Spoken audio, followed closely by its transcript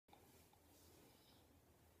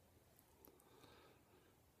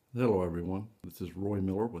Hello, everyone. This is Roy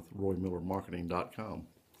Miller with RoyMillerMarketing.com.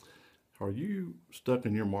 Are you stuck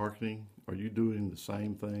in your marketing? Are you doing the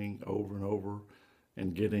same thing over and over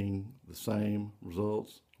and getting the same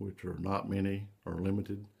results, which are not many or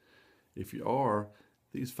limited? If you are,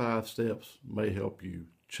 these 5 steps may help you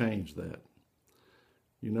change that.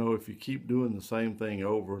 You know, if you keep doing the same thing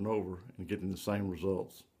over and over and getting the same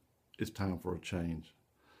results, it's time for a change.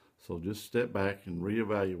 So just step back and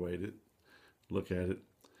reevaluate it, look at it.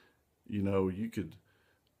 You know, you could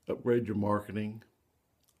upgrade your marketing,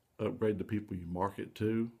 upgrade the people you market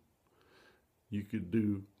to. You could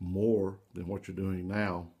do more than what you're doing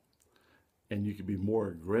now, and you could be more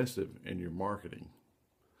aggressive in your marketing.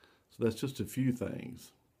 So that's just a few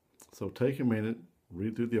things. So take a minute,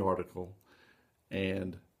 read through the article,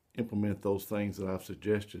 and implement those things that I've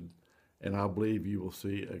suggested, and I believe you will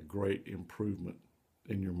see a great improvement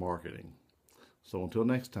in your marketing. So until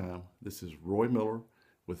next time, this is Roy Miller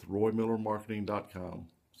with RoyMillerMarketing.com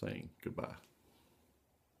saying goodbye.